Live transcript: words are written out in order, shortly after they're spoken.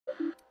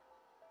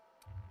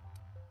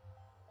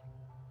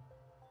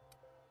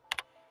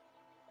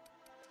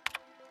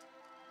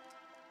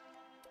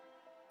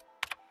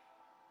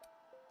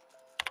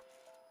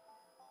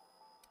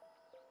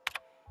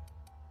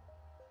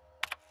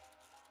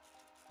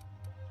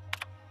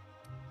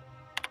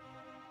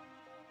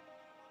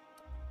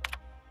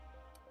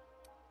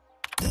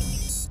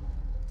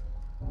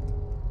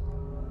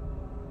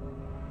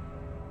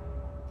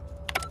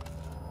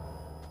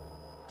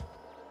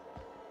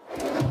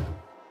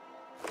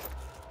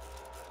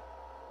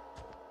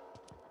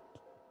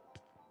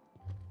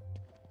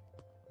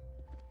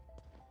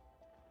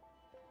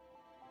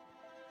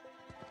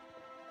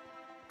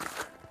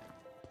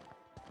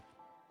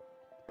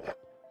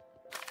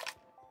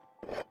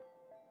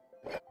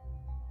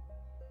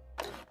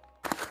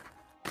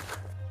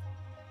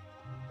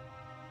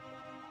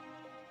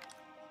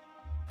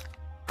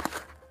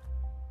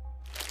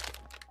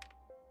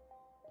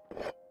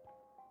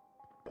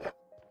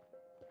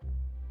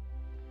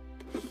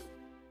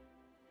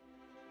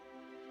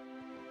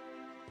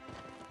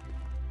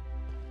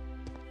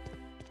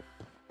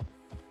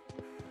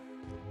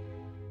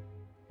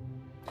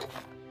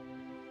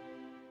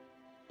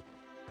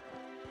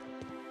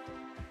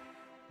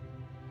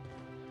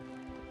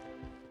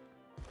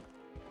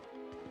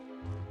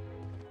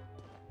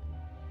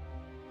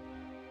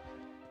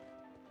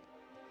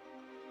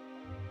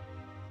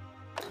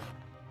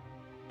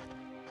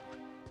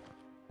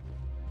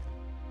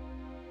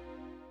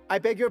I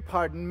beg your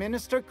pardon,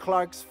 Minister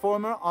Clark's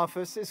former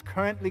office is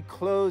currently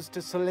closed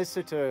to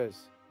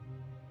solicitors.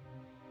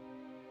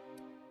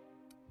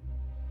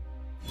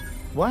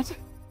 What?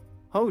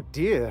 Oh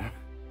dear.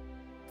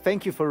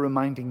 Thank you for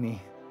reminding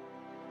me.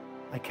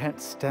 I can't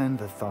stand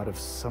the thought of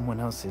someone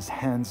else's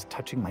hands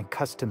touching my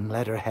custom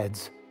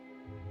letterheads.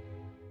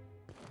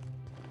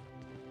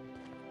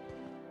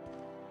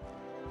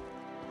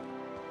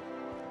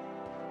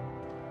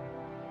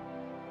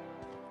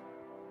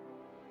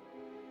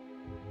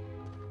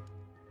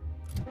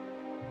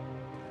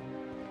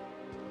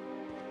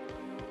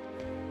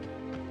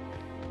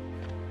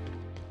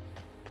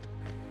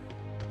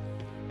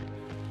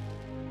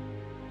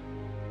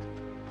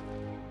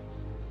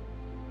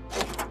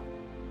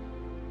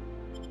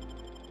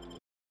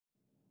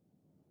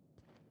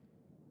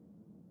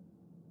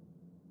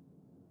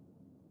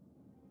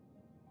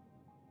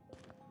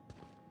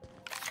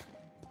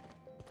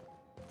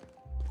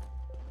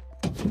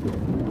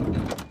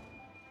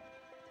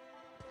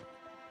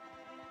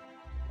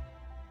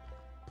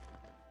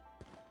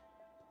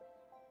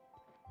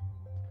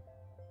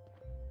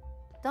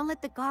 Don't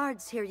let the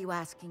guards hear you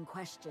asking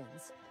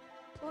questions.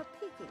 Or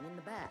peeking in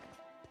the back.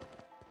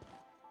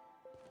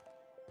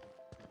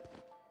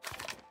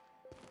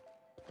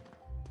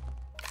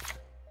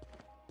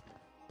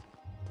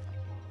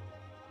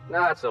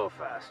 Not so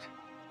fast.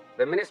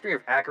 The Ministry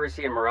of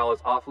Accuracy and Morale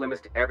is off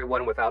limits to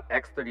everyone without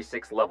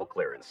X-36 level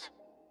clearance.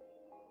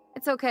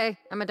 It's okay.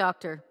 I'm a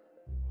doctor.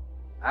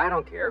 I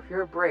don't care if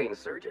you're a brain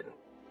surgeon.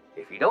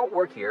 If you don't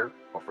work here,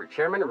 or for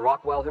Chairman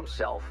Rockwell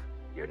himself,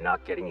 you're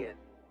not getting in.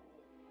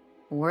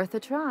 Worth a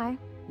try.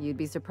 You'd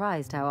be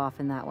surprised how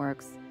often that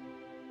works.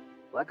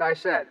 Like I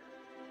said,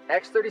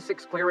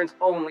 X-36 clearance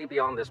only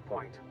beyond this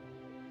point.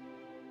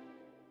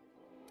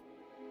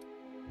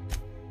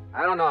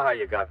 I don't know how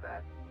you got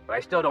that, but I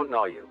still don't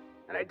know you,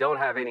 and I don't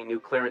have any new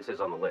clearances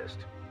on the list.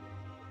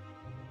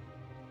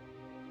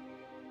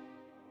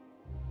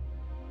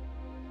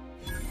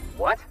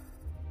 What?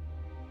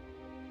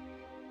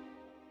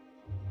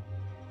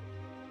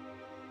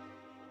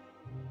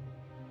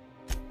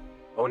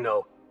 Oh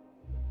no.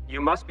 You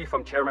must be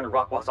from Chairman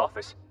Rockwell's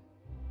office.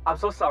 I'm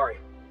so sorry.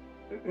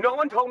 No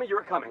one told me you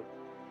were coming.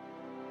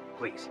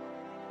 Please,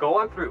 go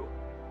on through,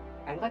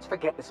 and let's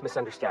forget this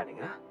misunderstanding,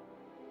 huh?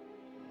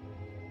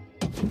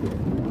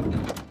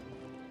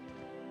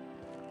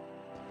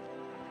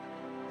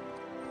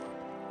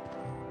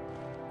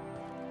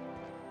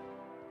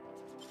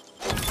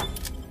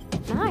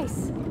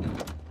 Nice.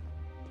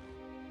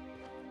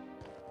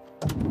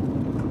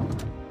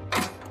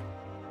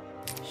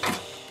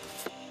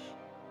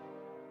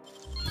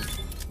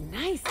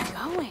 Nice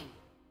going.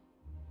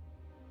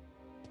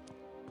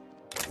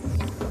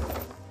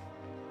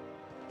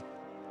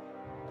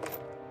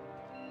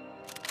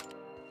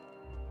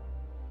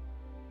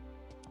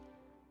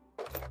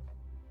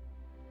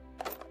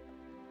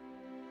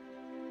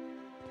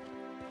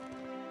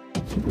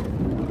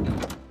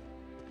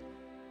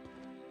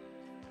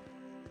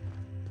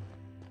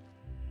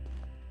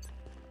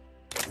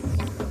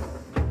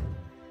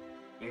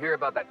 You hear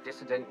about that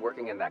dissident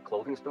working in that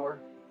clothing store?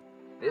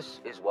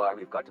 This is why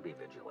we've got to be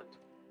vigilant.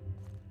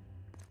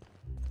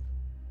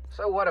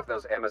 So what if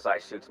those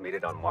MSI suits made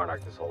it on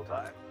Monarch this whole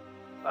time?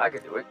 I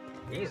could do it.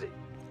 Easy.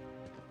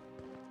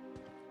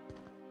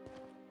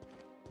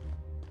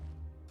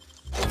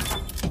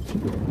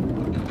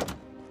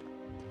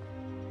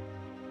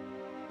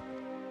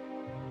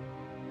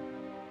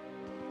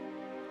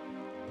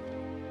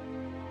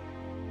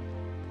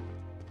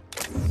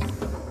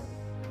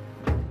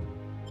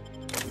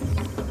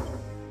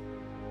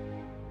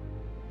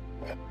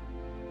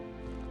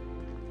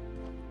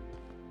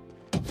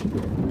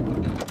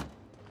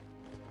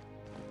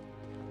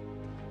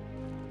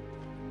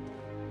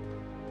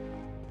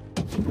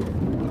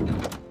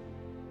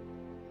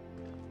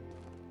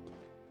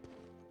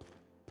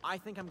 I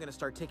think I'm gonna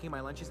start taking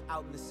my lunches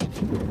out in the city.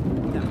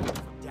 That woman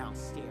from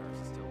downstairs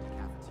is still in the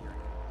cafeteria.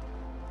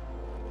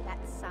 That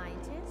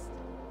scientist?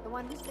 The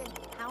one who's been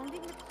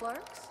hounding the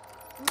clerks?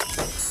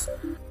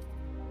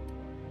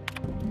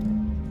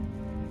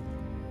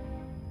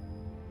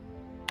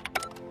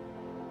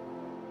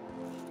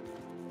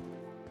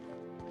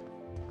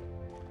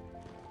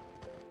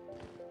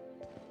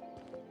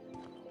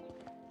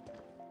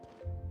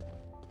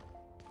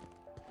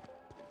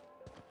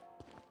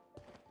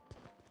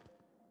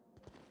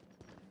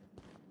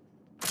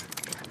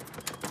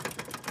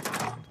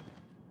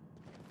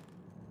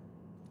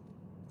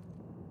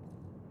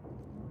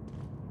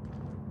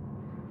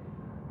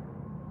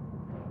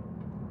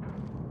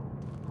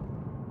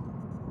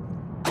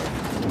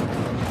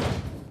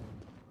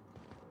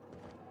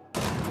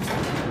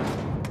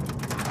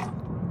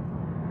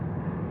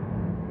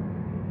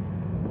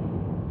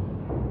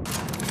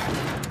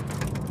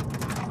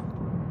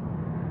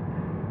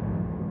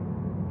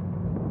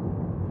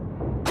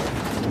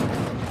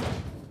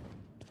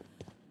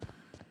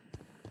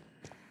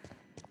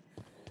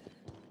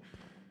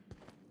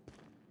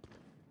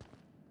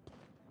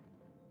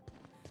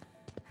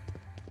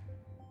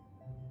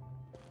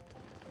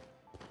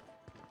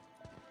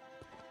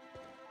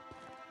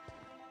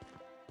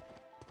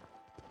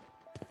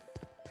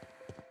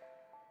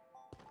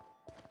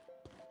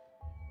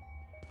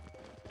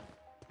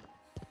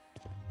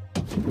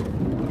 Hey,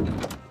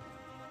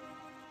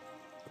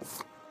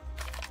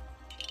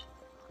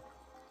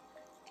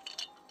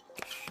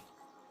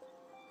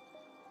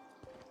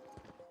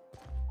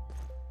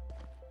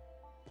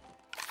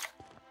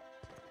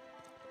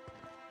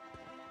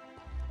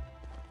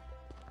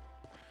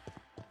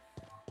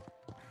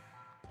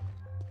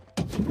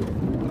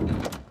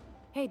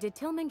 did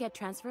Tillman get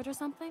transferred or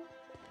something?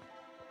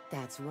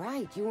 That's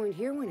right. You weren't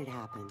here when it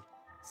happened.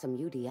 Some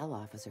UDL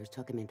officers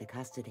took him into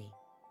custody.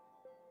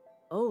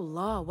 Oh,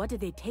 law, what did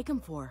they take him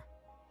for?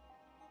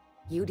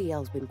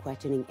 UDL's been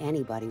questioning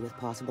anybody with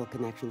possible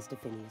connections to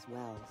Phineas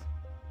Wells.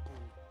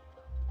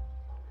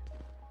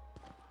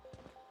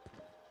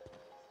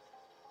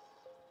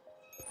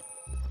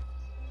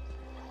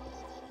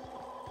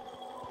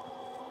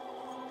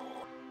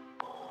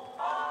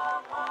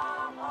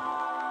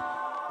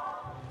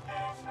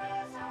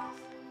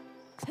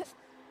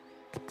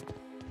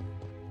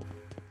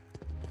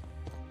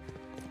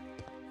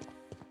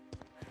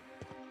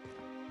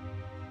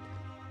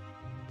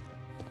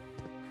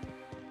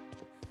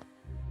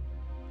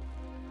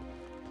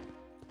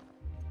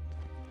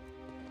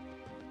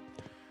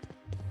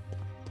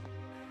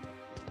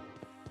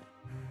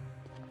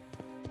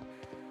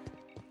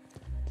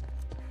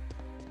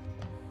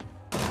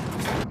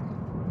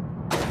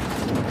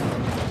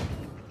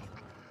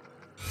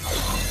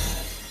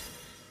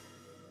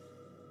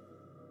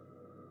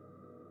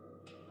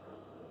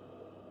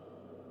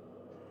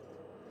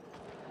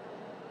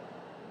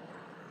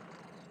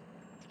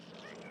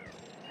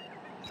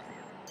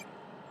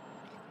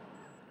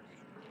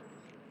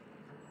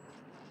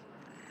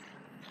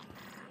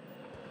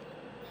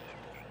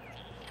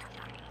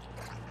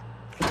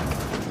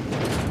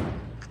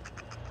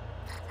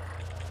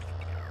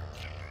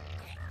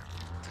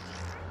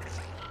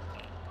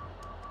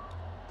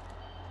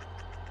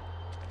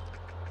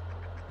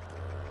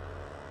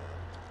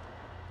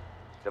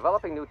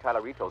 Developing new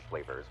Tyleritos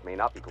flavors may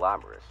not be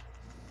glamorous,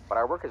 but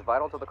our work is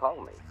vital to the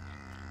colony.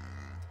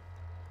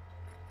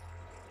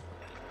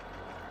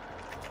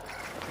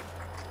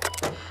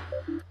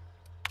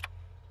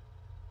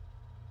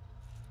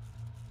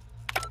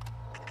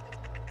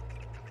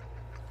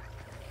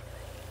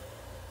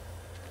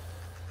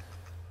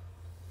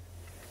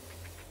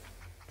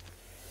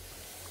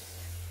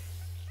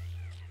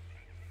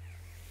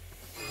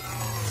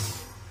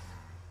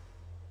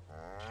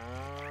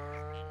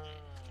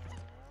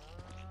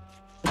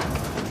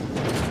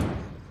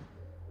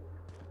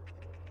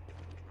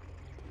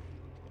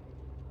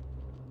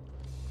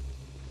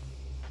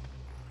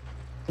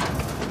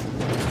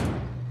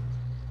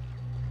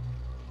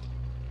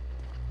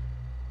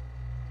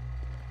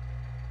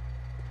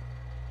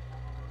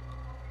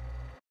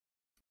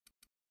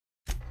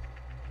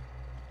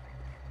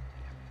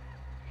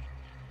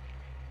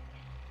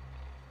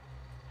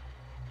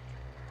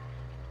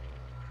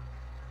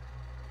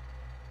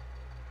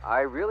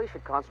 I really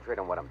should concentrate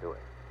on what I'm doing.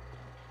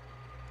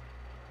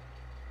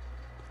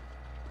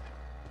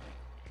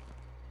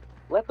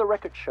 Let the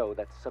record show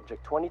that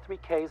Subject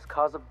 23K's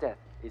cause of death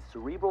is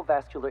cerebral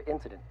vascular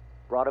incident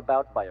brought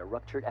about by a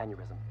ruptured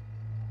aneurysm.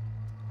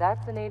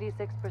 That's an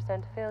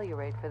 86% failure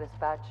rate for this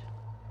batch.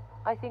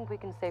 I think we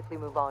can safely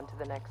move on to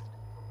the next.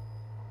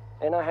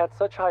 And I had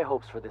such high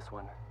hopes for this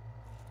one.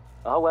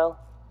 Oh well,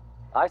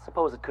 I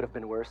suppose it could have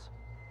been worse.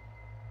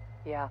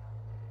 Yeah.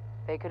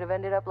 They could have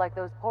ended up like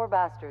those poor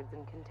bastards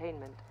in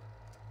containment.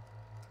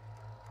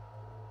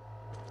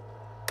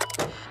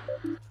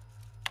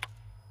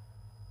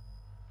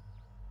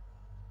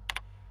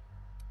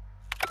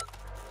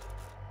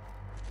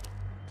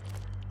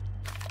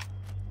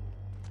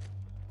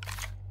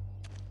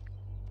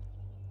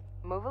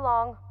 Move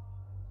along.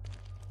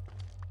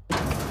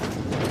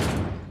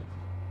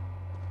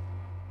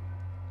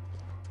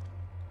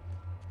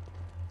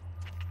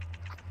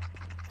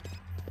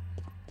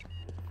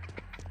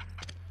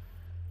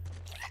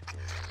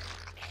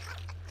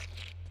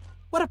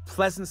 What a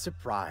pleasant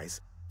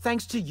surprise.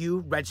 Thanks to you,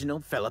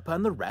 Reginald, Philippa,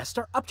 and the rest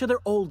are up to their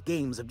old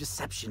games of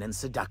deception and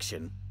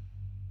seduction.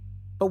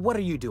 But what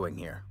are you doing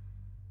here?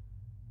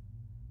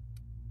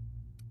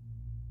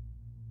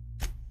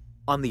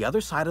 On the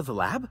other side of the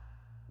lab?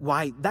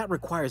 Why, that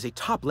requires a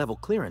top-level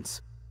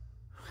clearance.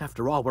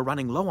 After all, we're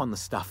running low on the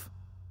stuff.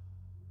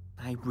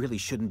 I really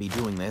shouldn't be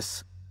doing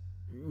this,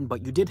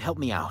 but you did help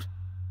me out.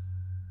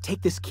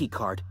 Take this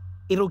keycard.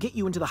 It'll get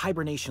you into the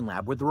hibernation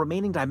lab where the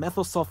remaining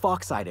dimethyl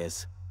sulfoxide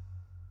is.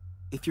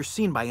 If you're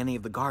seen by any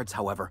of the guards,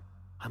 however,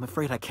 I'm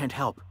afraid I can't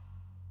help.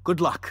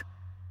 Good luck.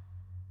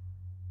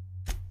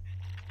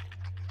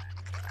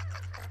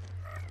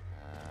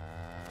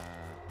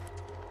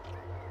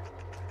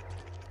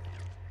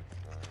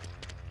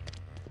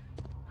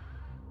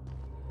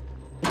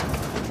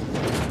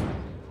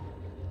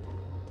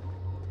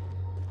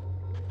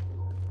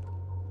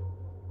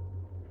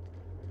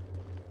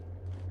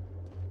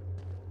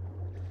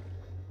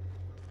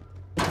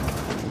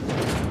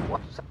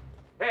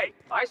 Hey,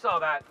 I saw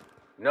that.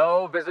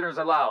 No visitors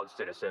allowed,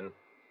 citizen.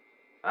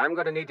 I'm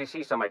gonna need to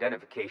see some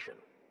identification.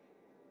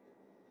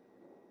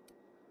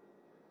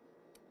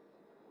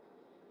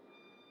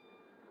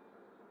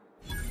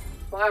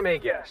 Let me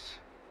guess.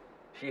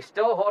 She's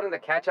still holding the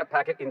catch-up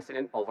packet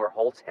incident over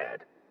Holt's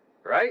head,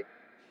 right?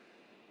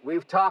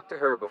 We've talked to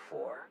her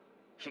before.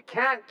 She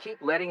can't keep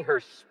letting her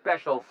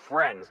special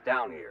friends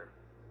down here.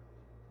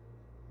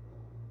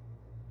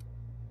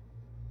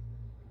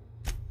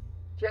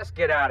 Just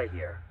get out of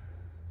here.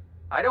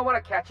 I don't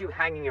want to catch you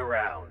hanging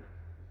around.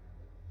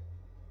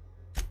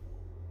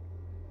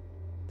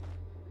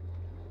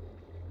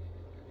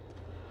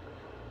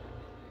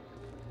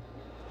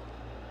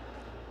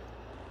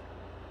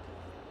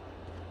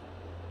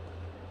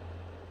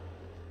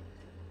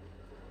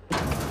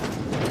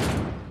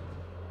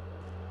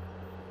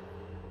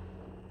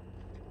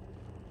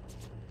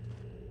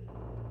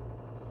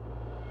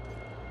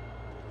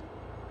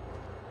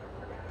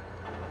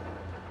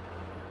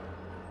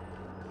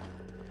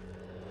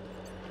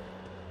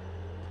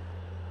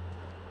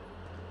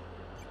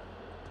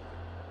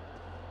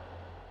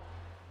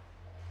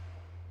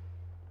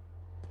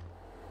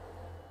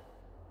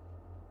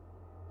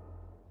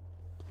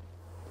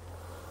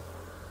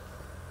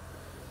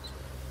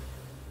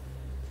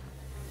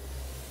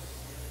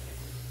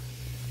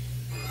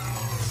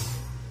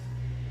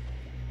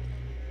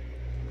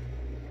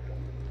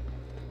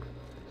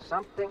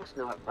 Something's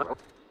not right.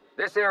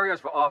 This area is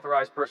for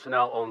authorized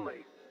personnel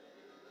only.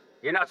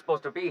 You're not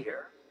supposed to be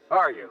here,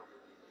 are you?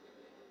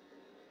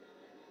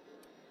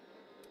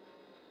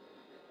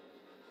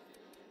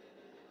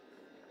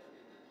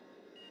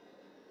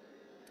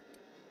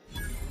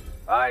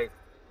 I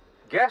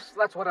guess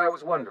that's what I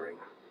was wondering.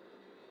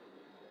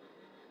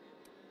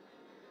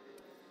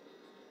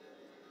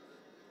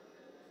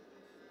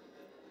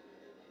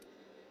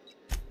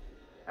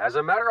 As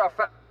a matter of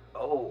fact...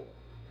 Oh,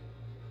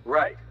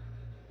 right.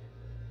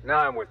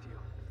 Now I'm with you.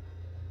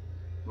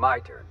 My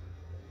turn.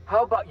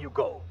 How about you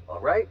go, all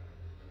right?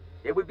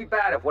 It would be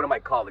bad if one of my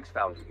colleagues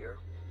found you here.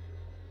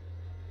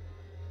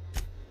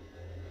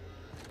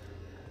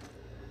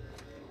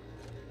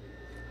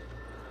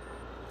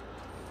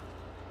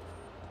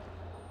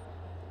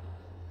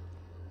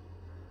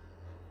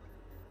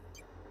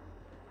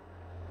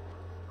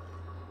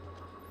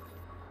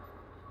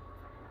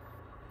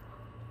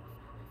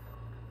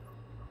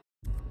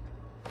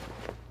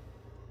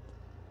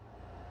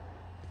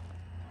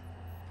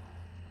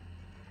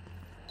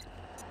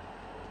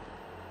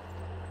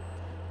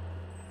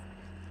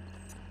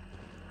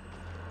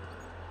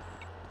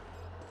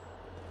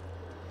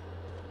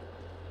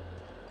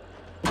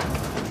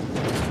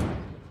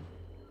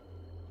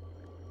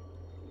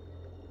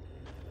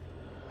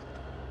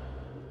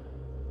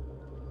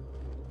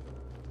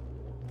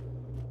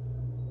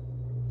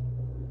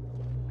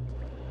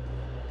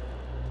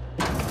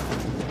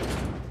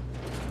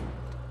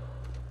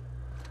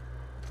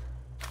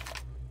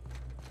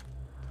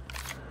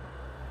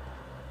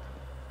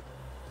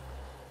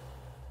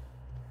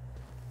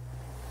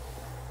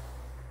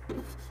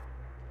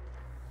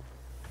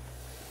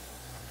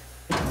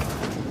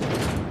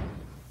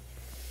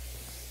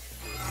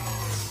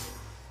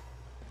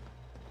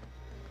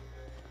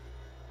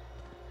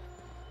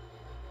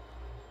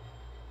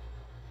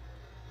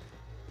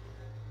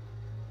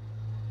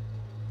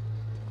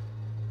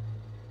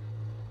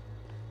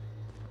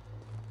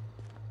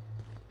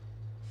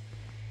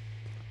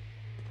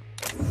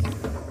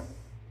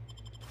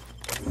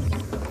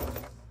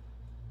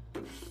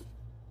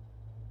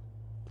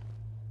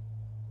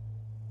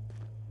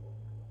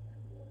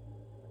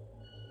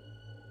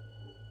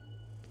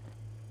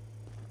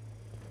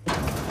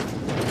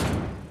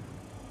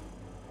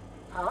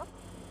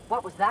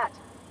 What was that?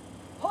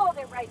 Hold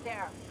it right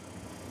there.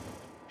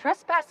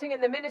 Trespassing in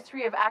the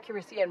Ministry of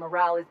Accuracy and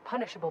Morale is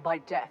punishable by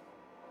death.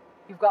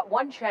 You've got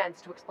one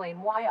chance to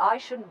explain why I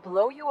shouldn't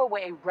blow you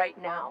away right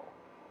now.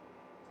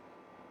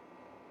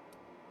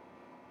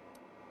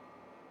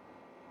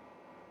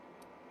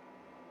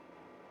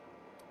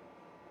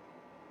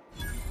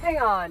 Hang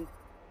on.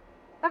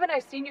 Haven't I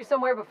seen you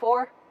somewhere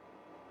before?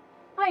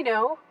 I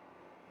know.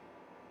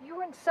 You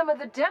were in some of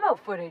the demo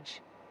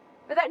footage.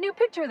 For that new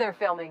picture they're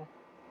filming.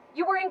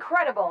 You were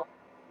incredible.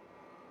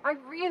 I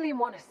really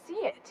want to see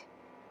it.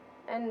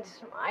 And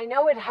I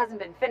know it hasn't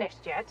been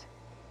finished yet.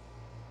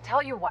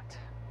 Tell you what.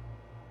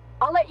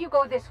 I'll let you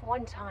go this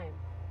one time,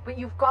 but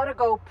you've got to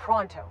go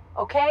pronto,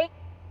 okay?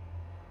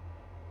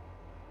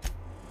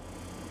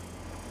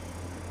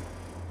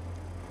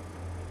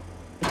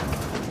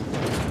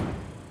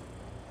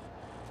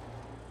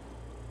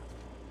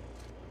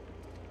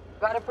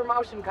 Got a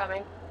promotion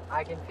coming.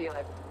 I can feel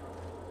it.